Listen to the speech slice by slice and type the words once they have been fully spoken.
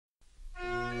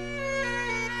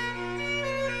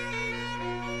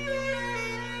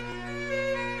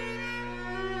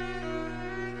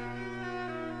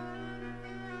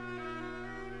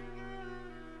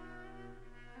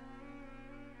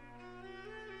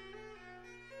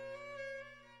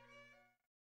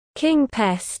King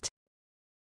Pest.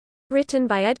 Written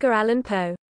by Edgar Allan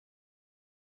Poe.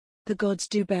 The gods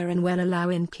do bear and well allow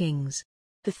in kings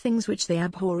the things which they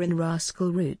abhor in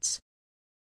rascal roots.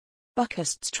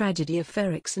 Buckhurst's Tragedy of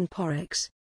Ferrex and Porrex.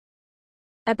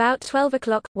 About 12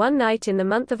 o'clock, one night in the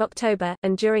month of October,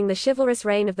 and during the chivalrous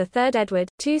reign of the third Edward,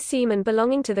 two seamen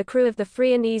belonging to the crew of the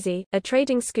Free and Easy, a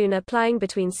trading schooner plying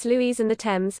between Sluys and the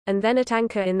Thames, and then at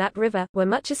anchor in that river, were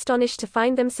much astonished to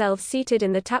find themselves seated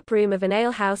in the tap-room of an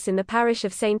ale-house in the parish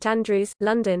of St. Andrews,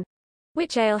 London,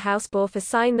 which ale-house bore for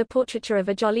sign the portraiture of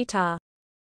a jolly tar.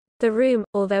 The room,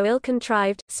 although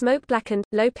ill-contrived, smoke-blackened,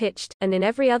 low-pitched, and in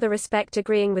every other respect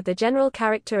agreeing with the general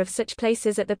character of such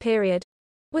places at the period,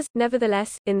 was,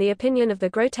 nevertheless, in the opinion of the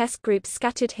grotesque groups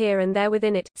scattered here and there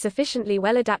within it, sufficiently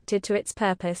well adapted to its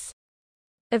purpose.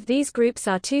 Of these groups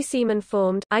our two seamen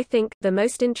formed, I think, the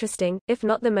most interesting, if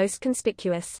not the most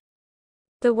conspicuous.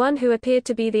 The one who appeared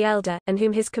to be the elder, and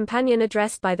whom his companion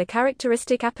addressed by the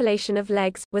characteristic appellation of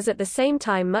Legs, was at the same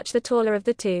time much the taller of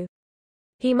the two.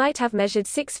 He might have measured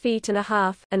 6 feet and a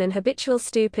half, and an habitual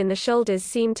stoop in the shoulders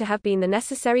seemed to have been the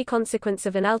necessary consequence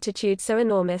of an altitude so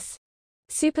enormous.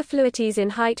 Superfluities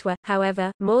in height were,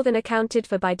 however, more than accounted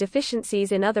for by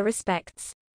deficiencies in other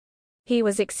respects. He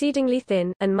was exceedingly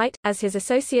thin, and might, as his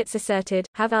associates asserted,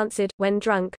 have answered, when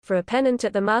drunk, for a pennant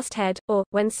at the mast-head, or,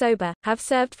 when sober, have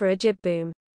served for a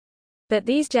jib-boom. But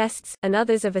these jests, and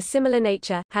others of a similar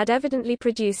nature, had evidently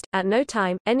produced, at no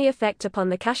time, any effect upon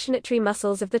the cachinnatory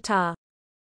muscles of the tar.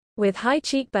 With high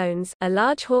cheekbones, a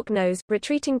large hawk nose,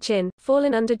 retreating chin,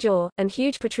 fallen under jaw, and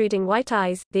huge protruding white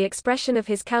eyes, the expression of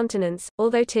his countenance,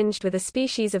 although tinged with a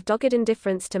species of dogged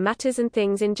indifference to matters and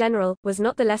things in general, was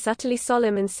not the less utterly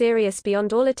solemn and serious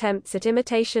beyond all attempts at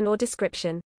imitation or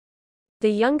description.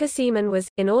 The younger seaman was,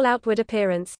 in all outward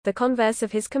appearance, the converse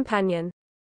of his companion.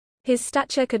 His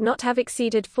stature could not have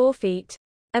exceeded 4 feet.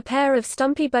 A pair of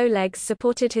stumpy bow legs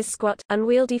supported his squat,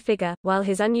 unwieldy figure, while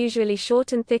his unusually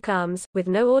short and thick arms, with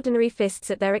no ordinary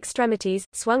fists at their extremities,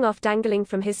 swung off dangling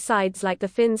from his sides like the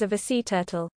fins of a sea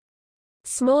turtle.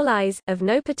 Small eyes, of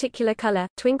no particular color,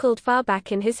 twinkled far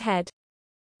back in his head.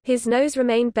 His nose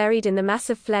remained buried in the mass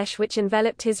of flesh which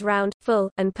enveloped his round, full,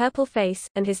 and purple face,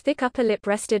 and his thick upper lip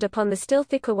rested upon the still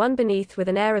thicker one beneath with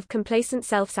an air of complacent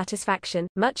self-satisfaction,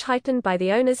 much heightened by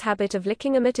the owner's habit of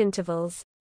licking them at intervals.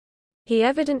 He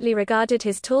evidently regarded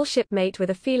his tall shipmate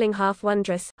with a feeling half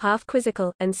wondrous, half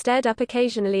quizzical, and stared up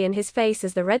occasionally in his face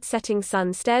as the red setting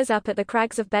sun stares up at the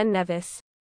crags of Ben Nevis.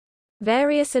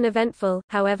 Various and eventful,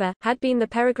 however, had been the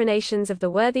peregrinations of the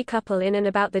worthy couple in and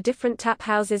about the different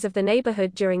tap-houses of the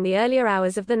neighborhood during the earlier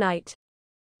hours of the night.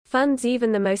 Funds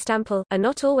even the most ample, are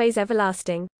not always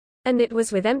everlasting. And it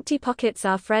was with empty pockets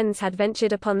our friends had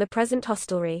ventured upon the present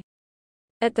hostelry.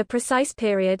 At the precise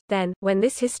period, then, when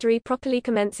this history properly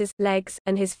commences, Legs,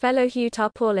 and his fellow Hugh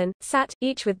Tarpaulin, sat,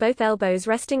 each with both elbows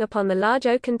resting upon the large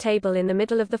oaken table in the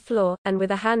middle of the floor, and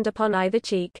with a hand upon either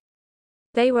cheek.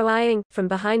 They were eyeing, from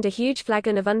behind a huge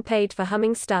flagon of unpaid-for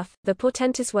humming stuff, the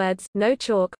portentous words, "No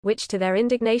chalk," which to their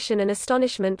indignation and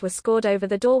astonishment were scored over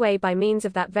the doorway by means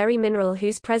of that very mineral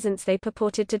whose presence they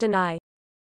purported to deny.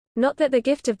 Not that the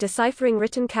gift of deciphering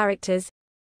written characters,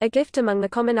 a gift among the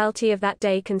commonalty of that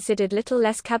day considered little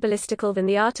less cabalistical than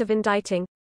the art of inditing,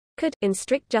 could, in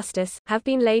strict justice, have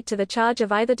been laid to the charge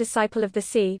of either disciple of the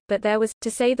sea, but there was, to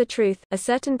say the truth, a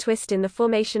certain twist in the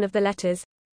formation of the letters,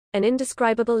 an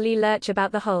indescribable lee lurch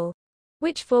about the whole,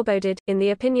 which foreboded, in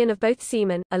the opinion of both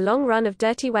seamen, a long run of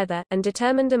dirty weather, and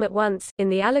determined them at once, in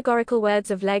the allegorical words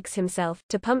of Legs himself,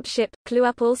 to pump ship, clew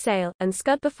up all sail, and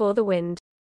scud before the wind.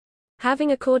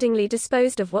 Having accordingly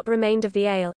disposed of what remained of the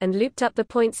ale, and looped up the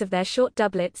points of their short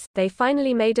doublets, they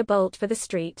finally made a bolt for the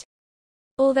street.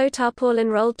 Although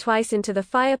Tarpaulin rolled twice into the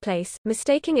fireplace,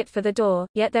 mistaking it for the door,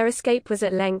 yet their escape was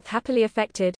at length happily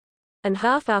effected, and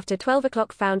half after 12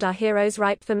 o'clock found our heroes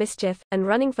ripe for mischief, and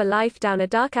running for life down a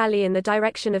dark alley in the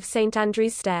direction of St.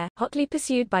 Andrew's Stair, hotly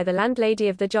pursued by the landlady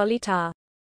of the Jolly Tar.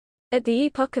 At the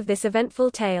epoch of this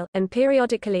eventful tale, and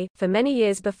periodically, for many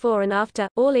years before and after,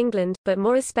 all England, but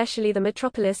more especially the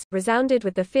metropolis, resounded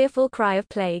with the fearful cry of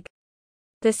plague.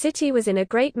 The city was in a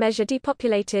great measure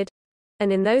depopulated,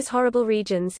 and in those horrible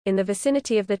regions, in the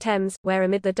vicinity of the Thames, where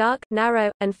amid the dark,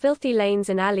 narrow, and filthy lanes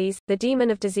and alleys, the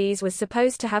demon of disease was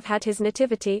supposed to have had his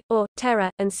nativity, or, terror,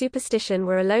 and superstition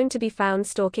were alone to be found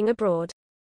stalking abroad.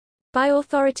 By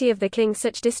authority of the king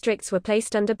such districts were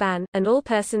placed under ban, and all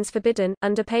persons forbidden,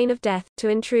 under pain of death, to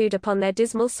intrude upon their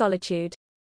dismal solitude.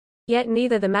 Yet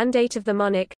neither the mandate of the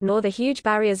monarch, nor the huge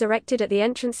barriers erected at the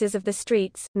entrances of the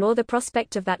streets, nor the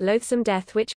prospect of that loathsome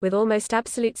death which, with almost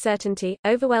absolute certainty,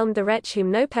 overwhelmed the wretch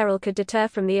whom no peril could deter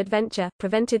from the adventure,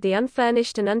 prevented the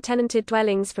unfurnished and untenanted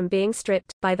dwellings from being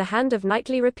stripped, by the hand of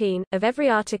nightly rapine, of every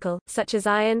article, such as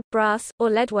iron, brass, or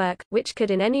lead work, which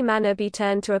could in any manner be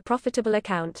turned to a profitable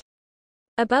account.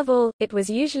 Above all, it was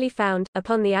usually found,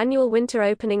 upon the annual winter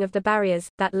opening of the barriers,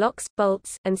 that locks,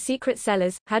 bolts, and secret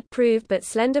cellars, had proved but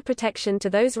slender protection to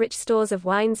those rich stores of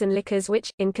wines and liquors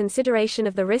which, in consideration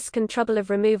of the risk and trouble of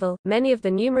removal, many of the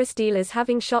numerous dealers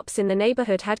having shops in the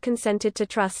neighborhood had consented to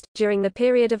trust, during the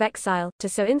period of exile, to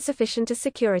so insufficient a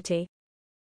security.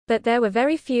 But there were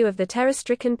very few of the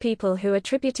terror-stricken people who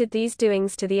attributed these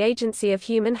doings to the agency of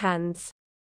human hands.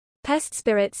 Pest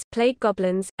spirits, plague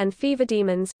goblins, and fever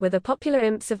demons, were the popular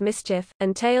imps of mischief,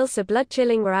 and tales so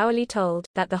blood-chilling were hourly told,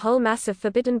 that the whole mass of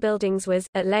forbidden buildings was,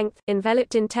 at length,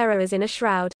 enveloped in terror as in a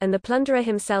shroud, and the plunderer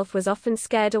himself was often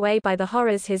scared away by the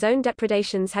horrors his own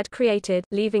depredations had created,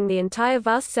 leaving the entire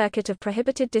vast circuit of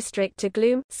prohibited district to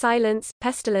gloom, silence,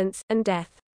 pestilence, and death.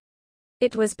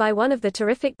 It was by one of the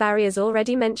terrific barriers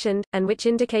already mentioned, and which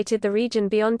indicated the region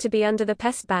beyond to be under the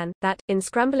pest ban, that, in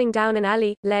scrambling down an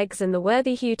alley, Legs and the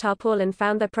worthy Hugh Tarpaulin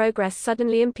found their progress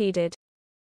suddenly impeded.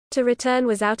 To return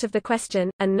was out of the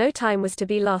question, and no time was to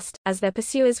be lost, as their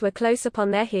pursuers were close upon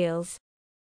their heels.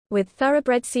 With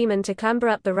thoroughbred seamen to clamber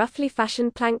up the roughly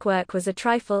fashioned plank work was a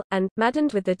trifle, and,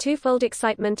 maddened with the twofold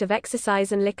excitement of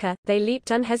exercise and liquor, they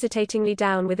leaped unhesitatingly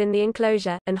down within the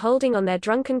enclosure, and holding on their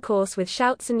drunken course with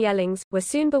shouts and yellings, were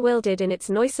soon bewildered in its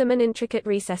noisome and intricate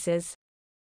recesses.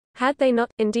 Had they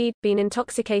not, indeed, been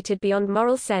intoxicated beyond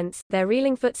moral sense, their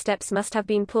reeling footsteps must have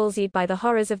been palsied by the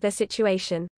horrors of their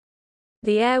situation.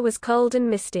 The air was cold and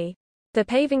misty. The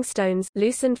paving stones,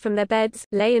 loosened from their beds,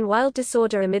 lay in wild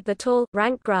disorder amid the tall,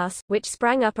 rank grass, which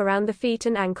sprang up around the feet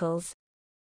and ankles.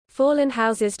 Fallen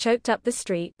houses choked up the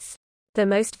streets. The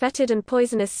most fetid and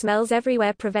poisonous smells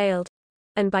everywhere prevailed,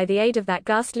 and by the aid of that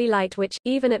ghastly light which,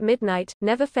 even at midnight,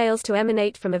 never fails to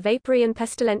emanate from a vapory and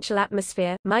pestilential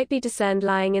atmosphere, might be discerned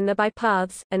lying in the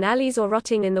bypaths, and alleys or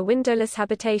rotting in the windowless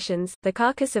habitations, the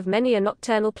carcass of many a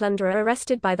nocturnal plunderer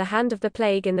arrested by the hand of the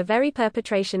plague in the very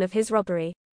perpetration of his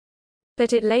robbery.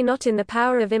 But it lay not in the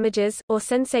power of images, or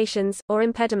sensations, or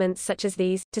impediments such as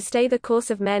these, to stay the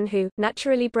course of men who,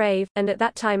 naturally brave, and at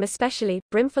that time especially,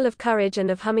 brimful of courage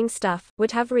and of humming stuff,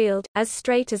 would have reeled, as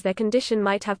straight as their condition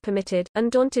might have permitted,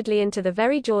 undauntedly into the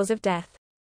very jaws of death.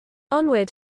 Onward!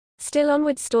 Still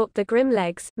onward stalked the grim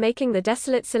Legs, making the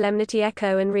desolate solemnity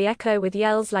echo and re-echo with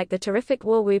yells like the terrific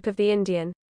war-whoop of the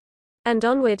Indian. And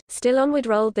onward, still onward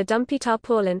rolled the dumpy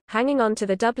Tarpaulin, hanging on to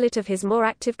the doublet of his more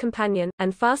active companion,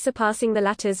 and far surpassing the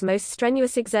latter's most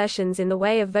strenuous exertions in the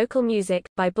way of vocal music,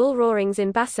 by bull-roarings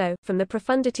in basso, from the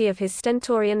profundity of his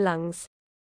stentorian lungs.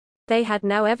 They had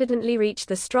now evidently reached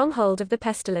the stronghold of the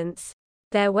pestilence.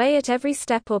 Their way at every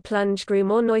step or plunge grew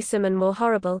more noisome and more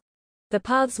horrible, the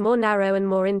paths more narrow and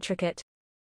more intricate.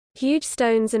 Huge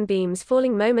stones and beams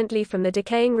falling momently from the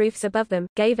decaying roofs above them,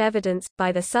 gave evidence, by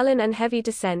the sullen and heavy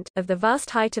descent, of the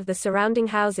vast height of the surrounding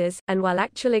houses, and while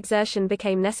actual exertion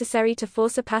became necessary to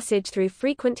force a passage through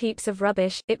frequent heaps of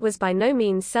rubbish, it was by no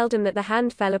means seldom that the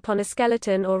hand fell upon a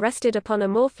skeleton or rested upon a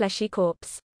more fleshy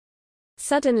corpse.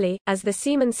 Suddenly, as the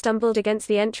seaman stumbled against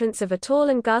the entrance of a tall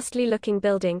and ghastly-looking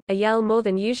building, a yell more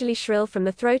than usually shrill from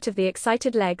the throat of the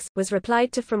excited Legs, was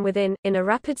replied to from within, in a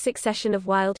rapid succession of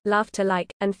wild,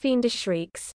 laughter-like, and fiendish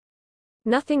shrieks.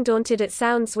 Nothing daunted at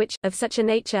sounds which, of such a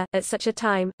nature, at such a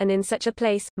time, and in such a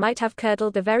place, might have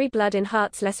curdled the very blood in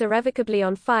hearts less irrevocably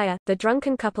on fire, the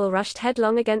drunken couple rushed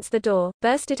headlong against the door,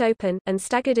 burst it open, and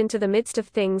staggered into the midst of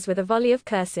things with a volley of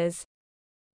curses.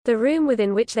 The room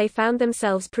within which they found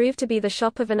themselves proved to be the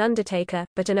shop of an undertaker,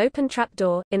 but an open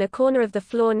trap-door, in a corner of the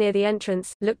floor near the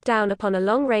entrance, looked down upon a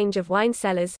long range of wine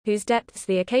cellars, whose depths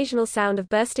the occasional sound of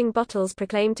bursting bottles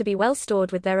proclaimed to be well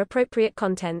stored with their appropriate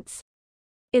contents.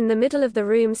 In the middle of the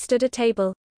room stood a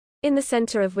table, in the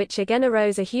center of which again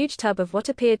arose a huge tub of what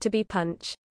appeared to be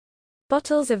punch.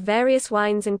 Bottles of various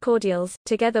wines and cordials,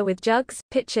 together with jugs,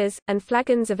 pitchers, and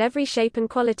flagons of every shape and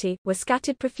quality, were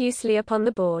scattered profusely upon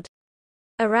the board.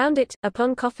 Around it,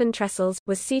 upon coffin trestles,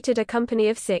 was seated a company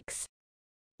of 6.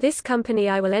 This company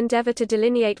I will endeavor to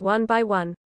delineate one by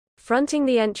one. Fronting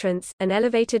the entrance, and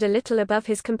elevated a little above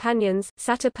his companions,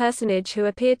 sat a personage who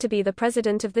appeared to be the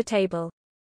president of the table.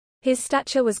 His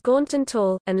stature was gaunt and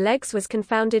tall, and Legs was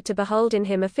confounded to behold in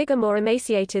him a figure more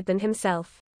emaciated than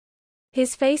himself.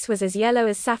 His face was as yellow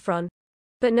as saffron,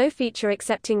 but no feature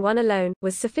excepting one alone,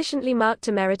 was sufficiently marked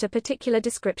to merit a particular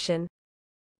description.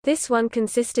 This one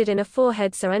consisted in a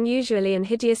forehead so unusually and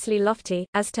hideously lofty,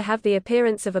 as to have the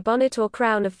appearance of a bonnet or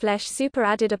crown of flesh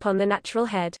superadded upon the natural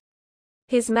head.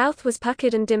 His mouth was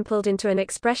puckered and dimpled into an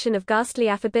expression of ghastly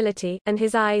affability, and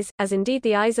his eyes, as indeed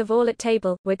the eyes of all at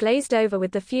table, were glazed over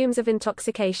with the fumes of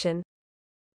intoxication.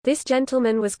 This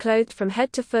gentleman was clothed from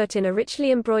head to foot in a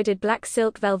richly embroidered black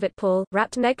silk velvet pall,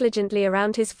 wrapped negligently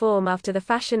around his form after the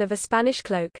fashion of a Spanish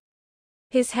cloak.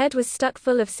 His head was stuck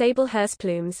full of sable hearse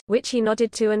plumes, which he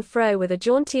nodded to and fro with a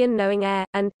jaunty and knowing air,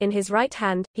 and, in his right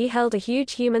hand, he held a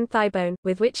huge human thigh-bone,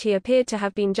 with which he appeared to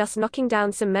have been just knocking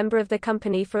down some member of the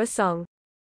company for a song.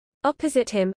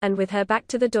 Opposite him, and with her back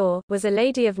to the door, was a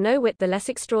lady of no whit the less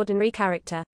extraordinary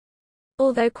character.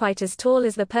 Although quite as tall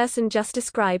as the person just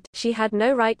described, she had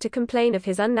no right to complain of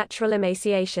his unnatural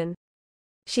emaciation.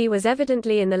 She was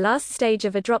evidently in the last stage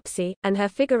of a dropsy, and her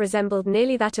figure resembled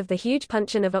nearly that of the huge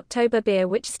puncheon of October beer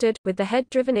which stood, with the head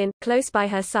driven in, close by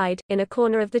her side, in a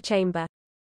corner of the chamber.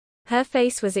 Her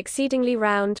face was exceedingly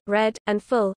round, red, and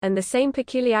full, and the same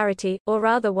peculiarity, or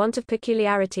rather want of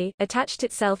peculiarity, attached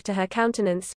itself to her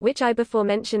countenance, which I before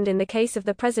mentioned in the case of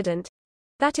the President.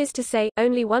 That is to say,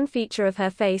 only one feature of her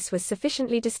face was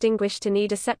sufficiently distinguished to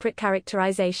need a separate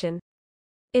characterization.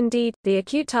 Indeed, the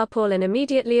acute tarpaulin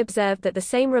immediately observed that the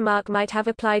same remark might have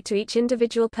applied to each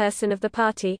individual person of the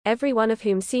party, every one of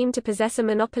whom seemed to possess a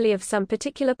monopoly of some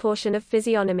particular portion of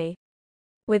physiognomy.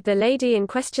 With the lady in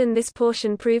question this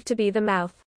portion proved to be the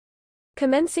mouth.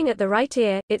 Commencing at the right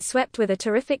ear, it swept with a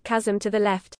terrific chasm to the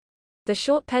left, the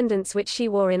short pendants which she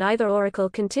wore in either auricle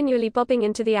continually bobbing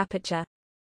into the aperture.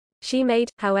 She made,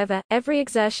 however, every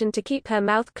exertion to keep her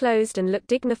mouth closed and look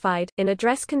dignified, in a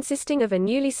dress consisting of a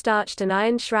newly starched and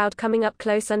ironed shroud coming up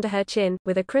close under her chin,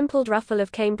 with a crimpled ruffle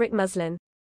of cambric muslin.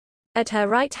 At her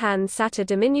right hand sat a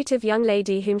diminutive young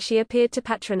lady whom she appeared to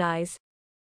patronize.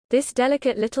 This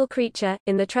delicate little creature,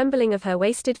 in the trembling of her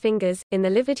wasted fingers, in the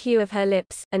livid hue of her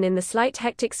lips, and in the slight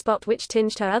hectic spot which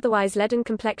tinged her otherwise leaden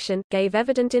complexion, gave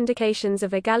evident indications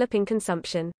of a galloping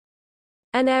consumption.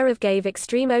 An air of gay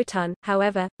extreme automne,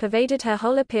 however, pervaded her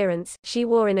whole appearance. She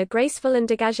wore in a graceful and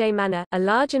dégagé manner, a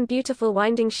large and beautiful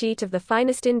winding sheet of the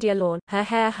finest India lawn, her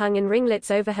hair hung in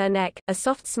ringlets over her neck, a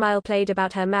soft smile played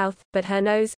about her mouth, but her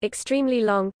nose, extremely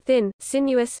long, thin,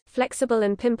 sinuous, flexible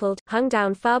and pimpled, hung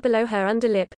down far below her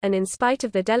underlip, and in spite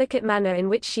of the delicate manner in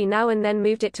which she now and then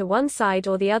moved it to one side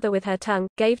or the other with her tongue,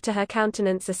 gave to her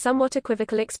countenance a somewhat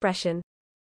equivocal expression.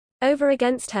 Over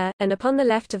against her, and upon the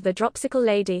left of the dropsical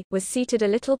lady, was seated a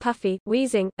little puffy,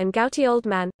 wheezing, and gouty old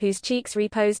man, whose cheeks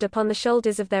reposed upon the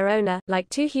shoulders of their owner, like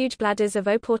two huge bladders of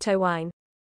Oporto wine.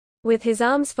 With his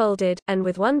arms folded, and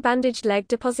with one bandaged leg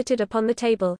deposited upon the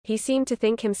table, he seemed to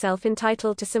think himself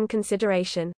entitled to some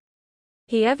consideration.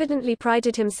 He evidently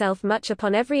prided himself much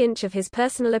upon every inch of his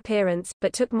personal appearance,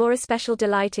 but took more especial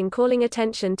delight in calling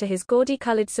attention to his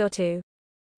gaudy-colored surtout.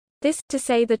 This, to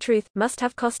say the truth, must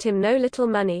have cost him no little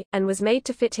money, and was made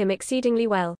to fit him exceedingly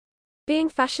well. Being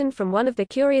fashioned from one of the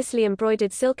curiously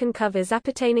embroidered silken covers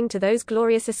appertaining to those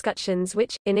glorious escutcheons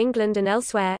which, in England and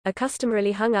elsewhere, are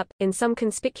customarily hung up, in some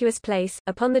conspicuous place,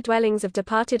 upon the dwellings of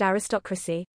departed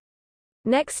aristocracy.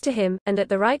 Next to him, and at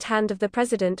the right hand of the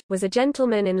President, was a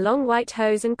gentleman in long white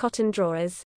hose and cotton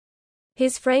drawers.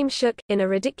 His frame shook, in a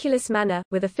ridiculous manner,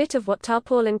 with a fit of what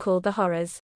Tarpaulin called the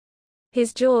horrors.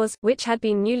 His jaws, which had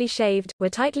been newly shaved, were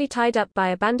tightly tied up by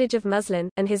a bandage of muslin,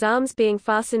 and his arms being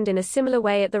fastened in a similar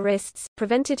way at the wrists,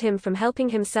 prevented him from helping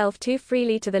himself too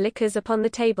freely to the liquors upon the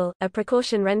table, a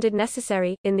precaution rendered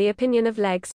necessary, in the opinion of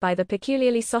Legs, by the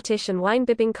peculiarly sottish and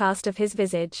wine-bibbing cast of his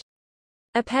visage.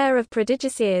 A pair of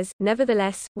prodigious ears,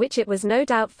 nevertheless, which it was no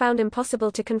doubt found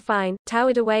impossible to confine,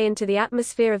 towered away into the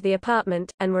atmosphere of the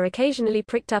apartment, and were occasionally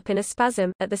pricked up in a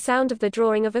spasm, at the sound of the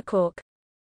drawing of a cork.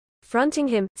 Fronting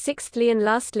him, sixthly and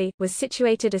lastly, was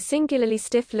situated a singularly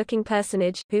stiff-looking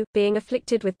personage, who, being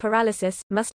afflicted with paralysis,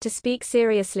 must, to speak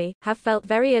seriously, have felt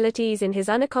very ill at ease in his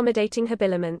unaccommodating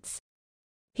habiliments.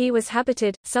 He was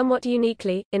habited, somewhat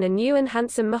uniquely, in a new and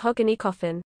handsome mahogany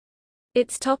coffin.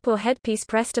 Its top or headpiece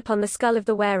pressed upon the skull of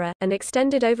the wearer, and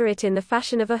extended over it in the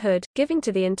fashion of a hood, giving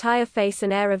to the entire face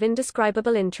an air of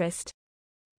indescribable interest.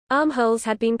 Armholes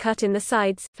had been cut in the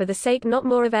sides, for the sake not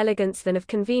more of elegance than of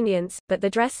convenience, but the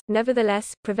dress,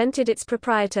 nevertheless, prevented its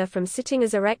proprietor from sitting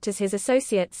as erect as his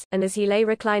associates, and as he lay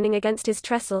reclining against his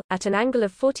trestle, at an angle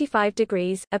of 45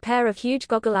 degrees, a pair of huge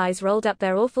goggle eyes rolled up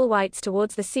their awful whites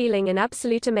towards the ceiling in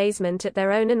absolute amazement at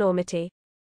their own enormity.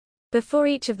 Before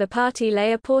each of the party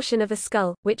lay a portion of a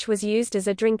skull, which was used as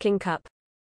a drinking cup.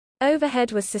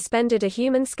 Overhead was suspended a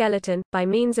human skeleton, by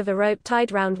means of a rope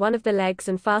tied round one of the legs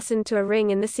and fastened to a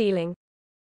ring in the ceiling.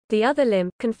 The other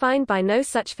limb, confined by no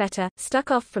such fetter, stuck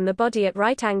off from the body at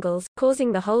right angles,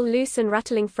 causing the whole loose and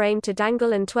rattling frame to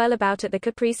dangle and twirl about at the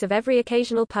caprice of every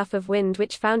occasional puff of wind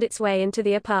which found its way into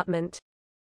the apartment.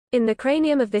 In the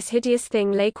cranium of this hideous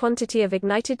thing lay quantity of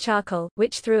ignited charcoal,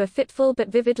 which threw a fitful but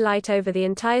vivid light over the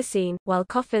entire scene, while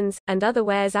coffins, and other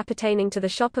wares appertaining to the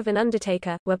shop of an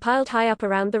undertaker, were piled high up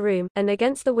around the room, and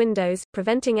against the windows,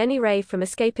 preventing any ray from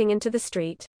escaping into the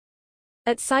street.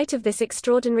 At sight of this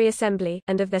extraordinary assembly,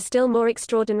 and of their still more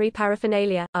extraordinary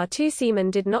paraphernalia, our two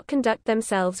seamen did not conduct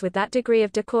themselves with that degree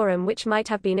of decorum which might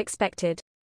have been expected.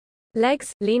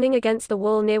 Legs, leaning against the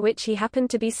wall near which he happened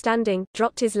to be standing,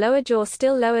 dropped his lower jaw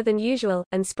still lower than usual,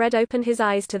 and spread open his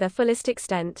eyes to their fullest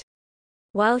extent.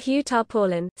 While Hugh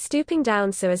Tarpaulin, stooping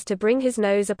down so as to bring his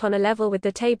nose upon a level with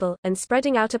the table, and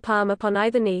spreading out a palm upon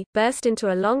either knee, burst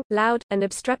into a long, loud, and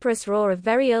obstreperous roar of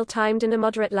very ill-timed and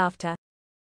immoderate laughter.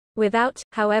 Without,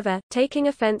 however, taking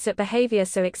offense at behavior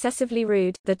so excessively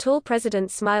rude, the tall president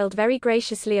smiled very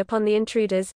graciously upon the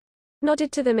intruders,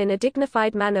 nodded to them in a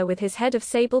dignified manner with his head of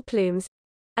sable plumes,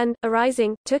 and,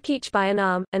 arising, took each by an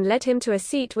arm, and led him to a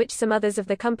seat which some others of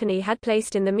the company had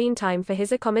placed in the meantime for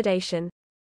his accommodation.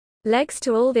 Legs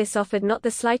to all this offered not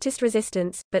the slightest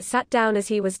resistance, but sat down as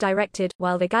he was directed,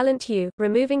 while the gallant Hugh,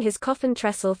 removing his coffin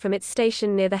trestle from its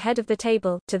station near the head of the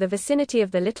table, to the vicinity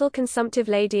of the little consumptive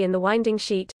lady in the winding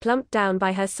sheet, plumped down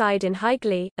by her side in high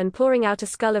glee, and pouring out a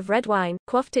scull of red wine,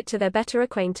 quaffed it to their better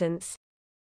acquaintance.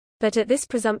 But at this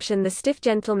presumption the stiff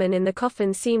gentleman in the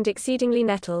coffin seemed exceedingly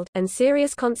nettled, and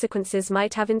serious consequences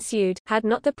might have ensued, had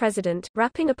not the president,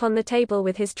 rapping upon the table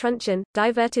with his truncheon,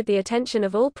 diverted the attention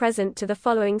of all present to the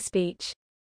following speech.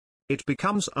 It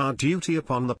becomes our duty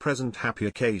upon the present happy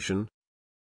occasion.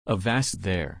 Avast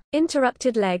there,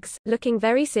 Interrupted Legs, looking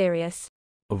very serious.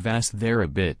 avast there a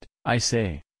bit, I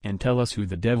say, and tell us who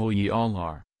the devil ye all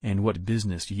are, and what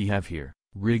business ye have here,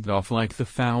 rigged off like the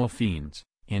foul fiends,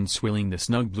 and swilling the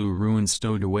snug blue ruin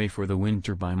stowed away for the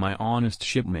winter by my honest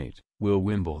shipmate, Will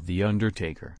Wimble the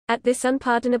undertaker. At this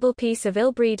unpardonable piece of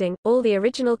ill-breeding, all the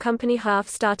original company half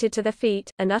started to their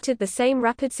feet, and uttered the same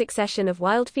rapid succession of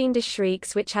wild fiendish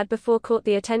shrieks which had before caught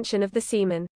the attention of the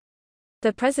seamen.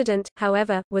 The president,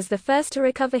 however, was the first to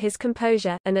recover his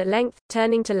composure, and at length,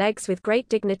 turning to Legs with great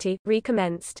dignity,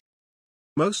 recommenced.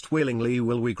 Most willingly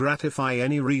will we gratify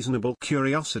any reasonable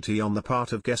curiosity on the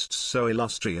part of guests so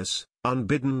illustrious,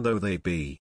 unbidden though they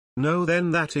be. Know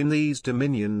then that in these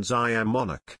dominions I am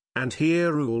monarch, and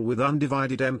here rule with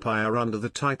undivided empire under the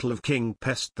title of King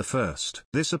Pest I.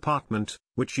 This apartment,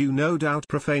 which you no doubt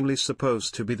profanely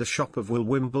suppose to be the shop of Will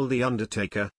Wimble the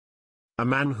undertaker, a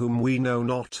man whom we know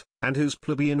not, and whose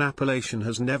plebeian appellation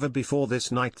has never before this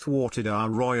night thwarted our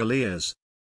royal ears.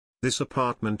 This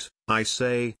apartment, I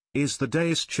say, is the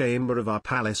dais chamber of our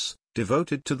palace,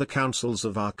 devoted to the councils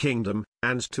of our kingdom,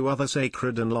 and to other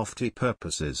sacred and lofty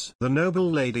purposes. The noble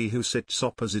lady who sits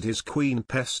opposite is Queen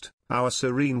Pest, our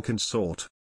serene consort.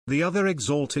 The other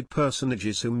exalted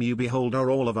personages whom you behold are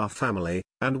all of our family,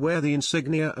 and wear the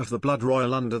insignia of the blood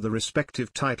royal under the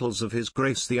respective titles of His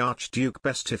Grace the Archduke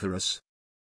Pestiferous,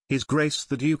 His Grace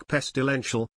the Duke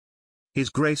Pestilential, His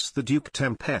Grace the Duke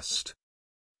Tempest,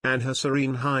 and Her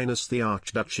Serene Highness the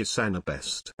Archduchess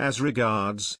Annabest. As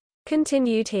regards,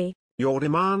 continued he, your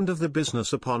demand of the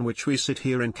business upon which we sit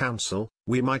here in council,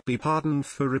 we might be pardoned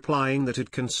for replying that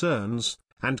it concerns,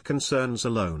 and concerns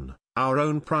alone, our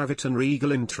own private and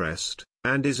regal interest,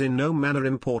 and is in no manner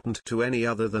important to any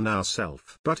other than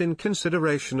ourself. But in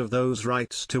consideration of those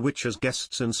rights to which as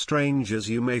guests and strangers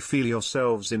you may feel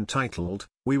yourselves entitled,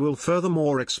 we will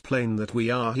furthermore explain that we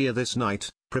are here this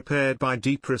night, prepared by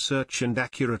deep research and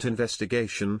accurate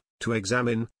investigation, to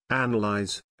examine,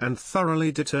 analyze, and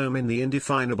thoroughly determine the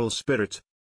indefinable spirit,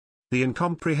 the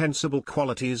incomprehensible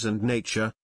qualities and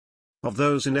nature, of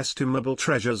those inestimable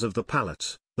treasures of the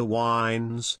palate, the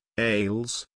wines,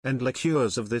 ales, and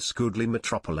liqueurs of this goodly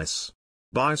metropolis.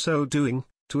 By so doing,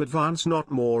 to advance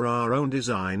not more our own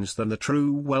designs than the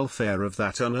true welfare of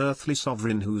that unearthly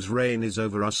sovereign whose reign is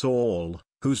over us all,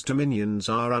 whose dominions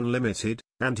are unlimited,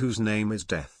 and whose name is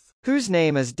Death. Whose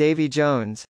name is Davy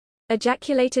Jones,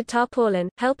 ejaculated Tarpaulin,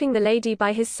 helping the lady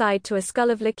by his side to a scull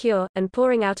of liqueur, and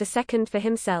pouring out a second for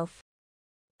himself.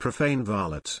 Profane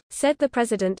varlet, said the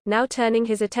president, now turning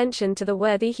his attention to the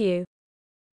worthy Hugh.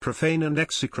 Profane and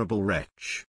execrable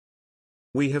wretch.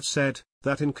 We have said,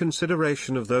 that in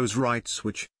consideration of those rights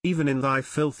which, even in thy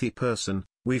filthy person,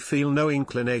 we feel no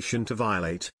inclination to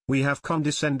violate, we have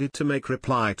condescended to make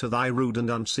reply to thy rude and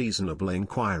unseasonable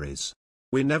inquiries.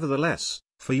 We nevertheless,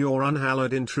 for your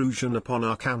unhallowed intrusion upon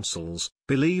our counsels,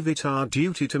 believe it our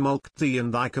duty to mulct thee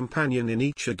and thy companion in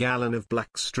each a gallon of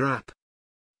black strap.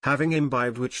 having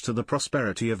imbibed which to the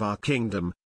prosperity of our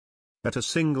kingdom, at a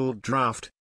single draught,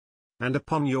 and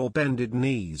upon your bended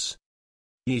knees,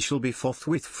 ye shall be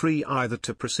forthwith free either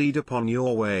to proceed upon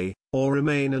your way, or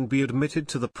remain and be admitted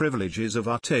to the privileges of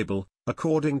our table,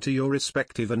 according to your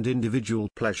respective and individual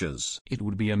pleasures. It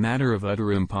would be a matter of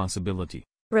utter impossibility,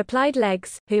 replied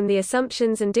Legs, whom the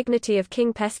assumptions and dignity of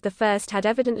King Pest I had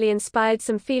evidently inspired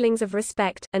some feelings of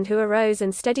respect, and who arose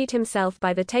and steadied himself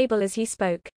by the table as he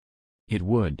spoke. It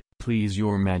would, please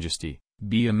your majesty,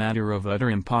 be a matter of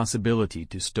utter impossibility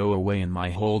to stow away in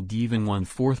my hold even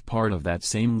 1/4 part of that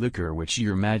same liquor which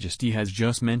your majesty has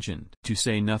just mentioned, to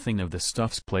say nothing of the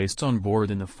stuffs placed on board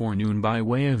in the forenoon by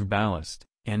way of ballast,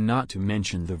 and not to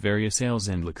mention the various ales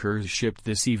and liqueurs shipped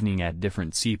this evening at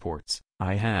different seaports.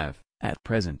 I have, at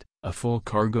present, a full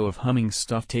cargo of humming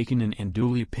stuff taken in and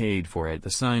duly paid for at the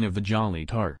sign of the Jolly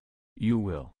Tar. You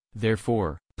will,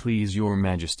 therefore, please your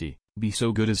majesty, be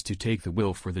so good as to take the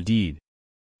will for the deed.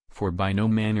 For by no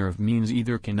manner of means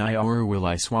either can I or will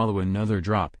I swallow another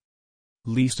drop.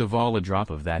 Least of all a drop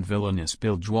of that villainous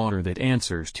bilge water that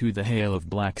answers to the hail of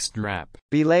black strap.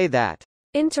 Belay that,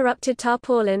 Interrupted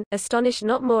Tarpaulin, astonished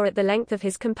not more at the length of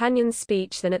his companion's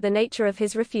speech than at the nature of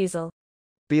his refusal.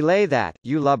 belay that,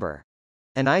 you lubber.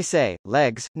 And I say,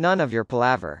 Legs, none of your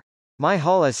palaver. My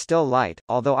hull is still light,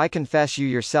 although I confess you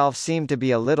yourself seem to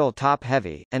be a little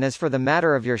top-heavy, and as for the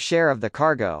matter of your share of the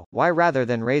cargo, why rather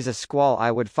than raise a squall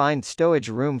I would find stowage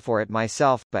room for it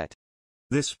myself, but—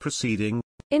 This proceeding,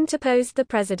 interposed the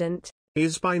president,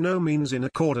 is by no means in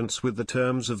accordance with the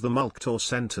terms of the mulctor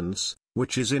sentence,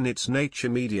 which is in its nature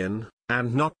median,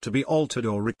 and not to be altered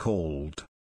or recalled.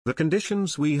 The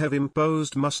conditions we have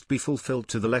imposed must be fulfilled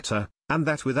to the letter, and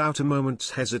that without a moment's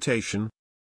hesitation.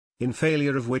 In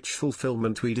failure of which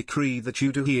fulfillment we decree that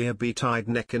you do here be tied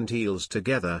neck and heels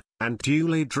together, and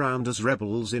duly drowned as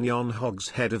rebels in yon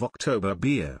hogshead of October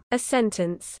beer. A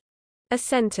sentence. A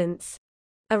sentence.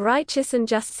 A righteous and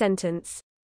just sentence.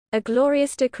 A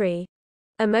glorious decree.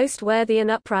 A most worthy and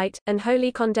upright, and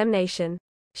holy condemnation.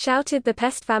 Shouted the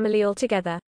Pest family all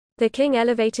together. The king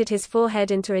elevated his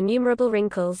forehead into innumerable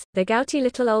wrinkles, the gouty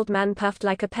little old man puffed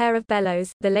like a pair of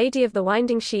bellows, the lady of the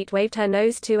winding sheet waved her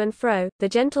nose to and fro, the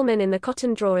gentleman in the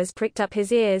cotton drawers pricked up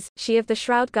his ears, she of the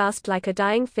shroud gasped like a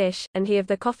dying fish, and he of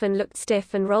the coffin looked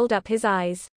stiff and rolled up his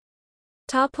eyes.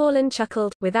 Tarpaulin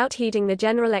chuckled, without heeding the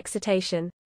general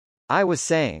excitation. I was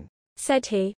saying, said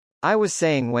he, I was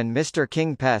saying when Mr.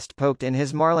 King Pest poked in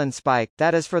his marlin spike,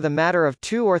 that as for the matter of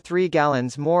 2 or 3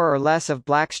 gallons more or less of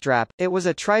blackstrap, it was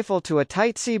a trifle to a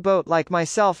tight sea boat like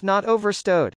myself not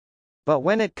overstowed. But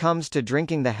when it comes to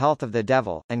drinking the health of the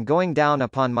devil, and going down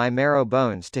upon my marrow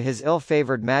bones to his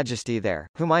ill-favoured majesty there,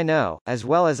 whom I know, as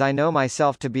well as I know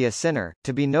myself to be a sinner,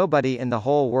 to be nobody in the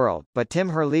whole world, but Tim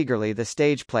Hurlegerly the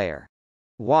stage player.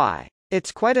 Why,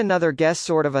 it's quite another guess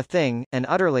sort of a thing, and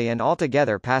utterly and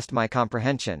altogether past my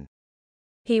comprehension.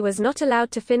 He was not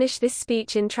allowed to finish this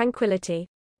speech in tranquillity.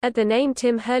 At the name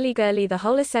Tim Hurlegerly the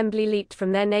whole assembly leaped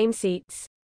from their name seats.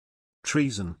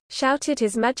 Treason! Shouted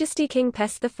His Majesty King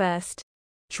Pest I.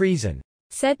 Treason!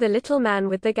 Said the little man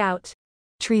with the gout.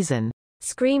 Treason!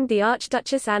 Screamed the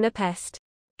Archduchess Anna Pest.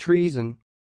 Treason!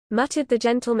 Muttered the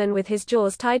gentleman with his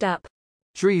jaws tied up.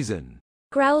 Treason!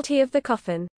 Growled he of the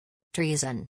coffin.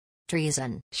 Treason!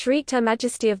 Treason! Shrieked Her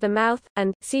Majesty of the mouth,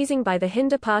 and, seizing by the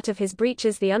hinder part of his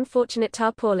breeches the unfortunate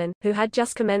Tarpaulin, who had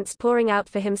just commenced pouring out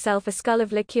for himself a scull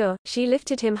of liqueur, she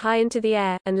lifted him high into the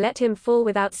air, and let him fall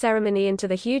without ceremony into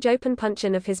the huge open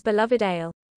puncheon of his beloved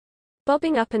ale.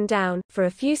 Bobbing up and down, for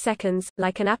a few seconds,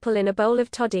 like an apple in a bowl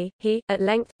of toddy, he, at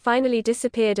length, finally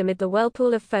disappeared amid the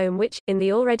whirlpool of foam which, in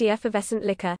the already effervescent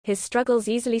liquor, his struggles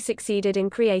easily succeeded in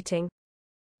creating.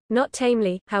 Not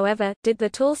tamely, however, did the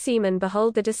tall seaman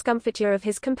behold the discomfiture of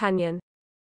his companion.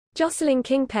 Jostling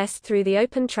King Pest through the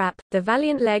open trap, the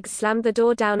valiant Legs slammed the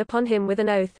door down upon him with an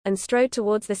oath, and strode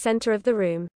towards the center of the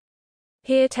room.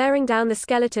 Here, tearing down the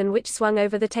skeleton which swung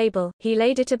over the table, he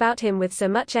laid it about him with so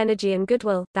much energy and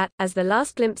goodwill, that, as the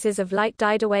last glimpses of light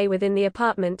died away within the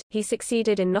apartment, he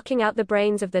succeeded in knocking out the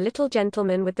brains of the little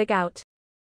gentleman with the gout.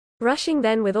 Rushing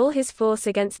then with all his force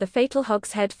against the fatal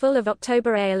hogshead full of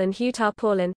October ale and Hugh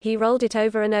Tarpaulin, he rolled it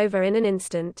over and over in an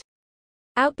instant.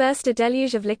 Out burst a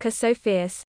deluge of liquor so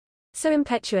fierce, so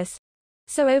impetuous,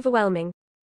 so overwhelming,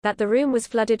 that the room was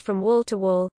flooded from wall to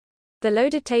wall. The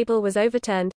loaded table was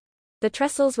overturned, the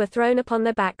trestles were thrown upon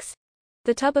their backs,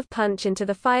 the tub of punch into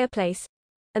the fireplace,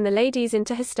 and the ladies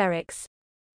into hysterics.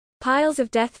 Piles of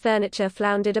death furniture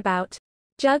floundered about.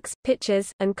 Jugs,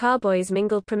 pitchers, and carboys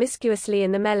mingled promiscuously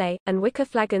in the melee, and wicker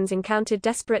flagons encountered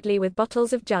desperately with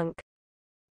bottles of junk.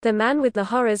 The man with the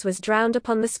horrors was drowned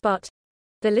upon the spot.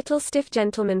 The little stiff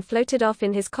gentleman floated off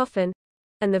in his coffin,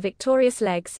 and the victorious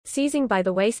Legs, seizing by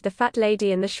the waist the fat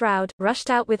lady in the shroud, rushed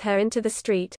out with her into the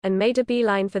street, and made a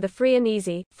beeline for the Free and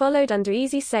Easy, followed under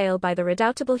easy sail by the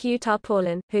redoubtable Hugh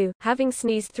Tarpaulin, who, having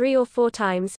sneezed 3 or 4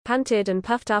 times, panted and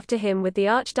puffed after him with the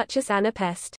Archduchess Anna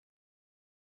Pest.